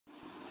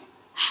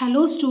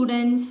Hello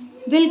students,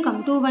 welcome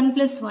to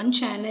 1+1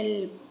 channel.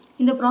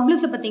 இந்த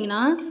ப்ராப்ளத்தில் பார்த்தீங்கன்னா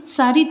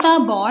Saritha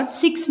bought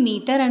 6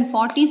 meter and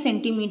 40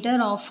 centimeter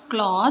of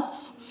cloth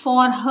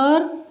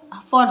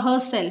for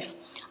herself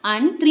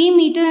and 3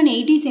 meter and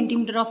 80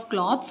 centimeter of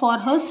cloth for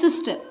her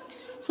sister.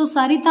 So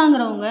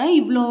சரிதாங்கிறவங்க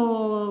இவ்வளோ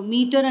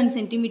metre and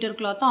centimetre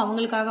கிளாத்தை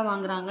அவங்களுக்காக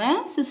வாங்குறாங்க,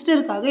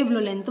 சிஸ்டருக்காக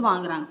இவ்வளோ length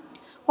வாங்குறாங்க.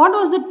 What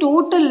was the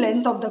total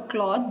length of the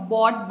cloth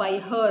pot by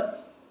her?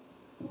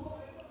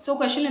 So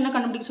கொஷனில் என்ன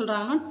கண்டுபிடிக்க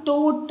சொல்கிறாங்கன்னா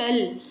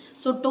total.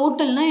 So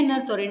டோட்டல்னால் என்ன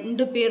அர்த்தம்?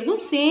 ரெண்டு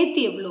பேருக்கும் சேர்த்து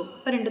எவ்வளோ?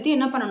 இப்போ ரெண்டுத்தையும்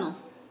என்ன பண்ணணும்?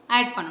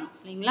 ஆட் பண்ணணும்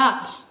இல்லைங்களா?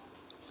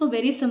 ஸோ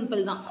வெரி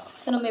சிம்பிள் தான்.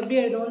 ஸோ நம்ம எப்படி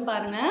எழுதுவோம்னு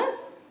பாருங்கள்.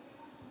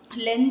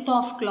 Length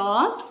of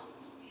cloth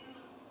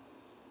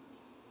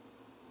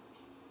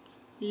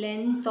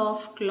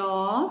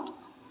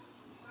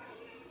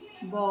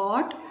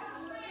bought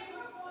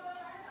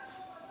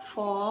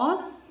for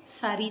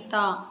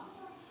Saritha.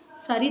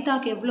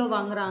 சரிதாக்கு எவ்வளோ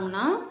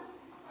வாங்குறாங்கன்னா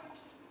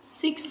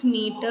 6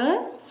 meter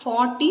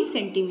 40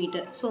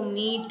 centimeter. So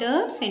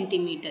metre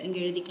centimetre இங்கே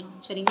எழுதிக்கலாம்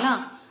சரிங்களா?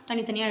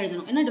 தனித்தனியாக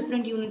எழுதணும், ஏன்னா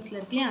டிஃப்ரெண்ட் யூனிட்ஸில்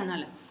இருக்குல்லையே,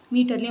 அதனால்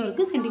மீட்டர்லேயும்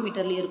இருக்குது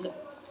சென்டிமீட்டர்லேயும் இருக்குது.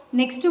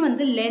 நெக்ஸ்ட்டு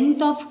வந்து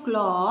length of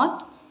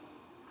cloth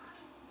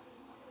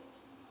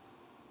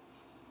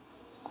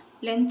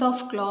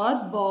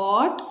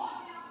bought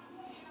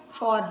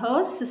for her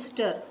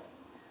sister.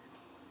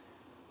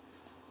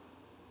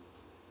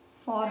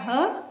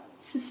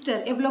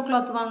 எவ்வளோ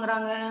கிளாத்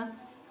வாங்குறாங்க?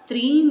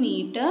 3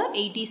 meter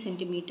 80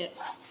 centimeter.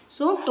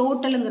 ஸோ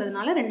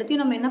டோட்டலுங்கிறதுனால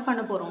ரெண்டுத்தையும் நம்ம என்ன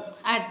பண்ண போகிறோம்?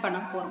 ஆட் பண்ண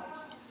போகிறோம்.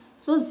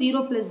 ஸோ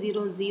 0 +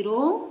 0 0,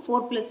 4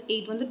 +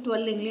 8 வந்து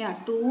 12 இல்லையா?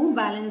 2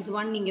 பேலன்ஸ்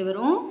 1 இங்கே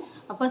வரும்.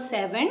 அப்போ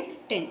 7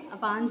 10.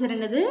 அப்போ ஆன்சர்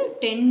என்னது?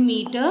 10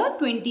 meter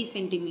 20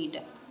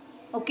 centimeter.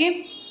 Okay,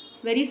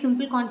 very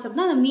simple concept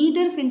தான். அந்த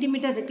மீட்டர்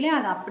சென்டிமீட்டர் இருக்குல்லையே,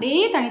 அதை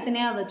அப்படியே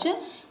தனித்தனியாக வச்சு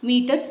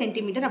மீட்டர்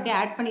சென்டிமீட்டர் அப்படியே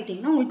ஆட்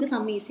பண்ணிட்டீங்கன்னா உங்களுக்கு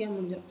சம் ஈஸியாக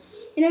முடிஞ்சிடும்.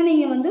 இதை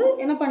நீங்கள் வந்து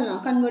என்ன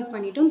பண்ணலாம்? கன்வெர்ட்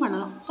பண்ணிட்டும்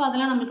பண்ணலாம். ஸோ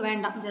அதெல்லாம் நம்மளுக்கு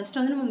வேண்டாம். ஜஸ்ட்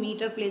வந்து நம்ம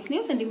மீட்டர்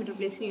பிளேஸ்லையும் சென்டிமீட்டர்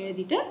பிளேஸ்லையும்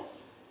எழுதிட்டு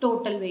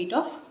total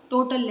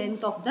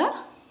length of the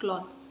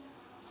cloth.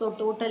 So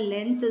total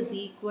length is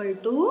equal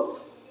to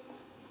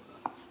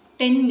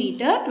 10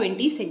 meter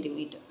 20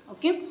 centimeter.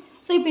 Okay.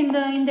 So இப்போ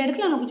இந்த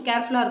இடத்துல நம்ம கொஞ்சம்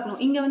கேர்ஃபுல்லாக இருக்கணும்.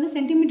 இங்கே வந்து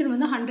சென்டிமீட்டர்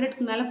வந்து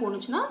 100க்கு மேலே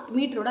போணுச்சுன்னா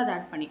மீட்டரோட அதை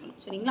ஆட் பண்ணிக்கணும்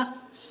சரிங்களா?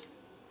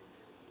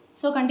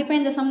 ஸோ கண்டிப்பாக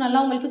இந்த சம்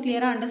நல்லா உங்களுக்கு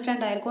கிளியராக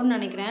அண்டர்ஸ்டாண்ட் ஆயிருக்கும்னு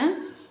நினைக்கிறேன்.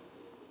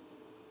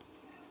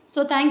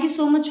 So thank you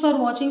so much for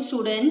வாட்சிங்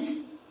ஸ்டூடெண்ட்ஸ்.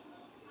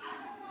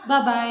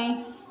 Bye bye.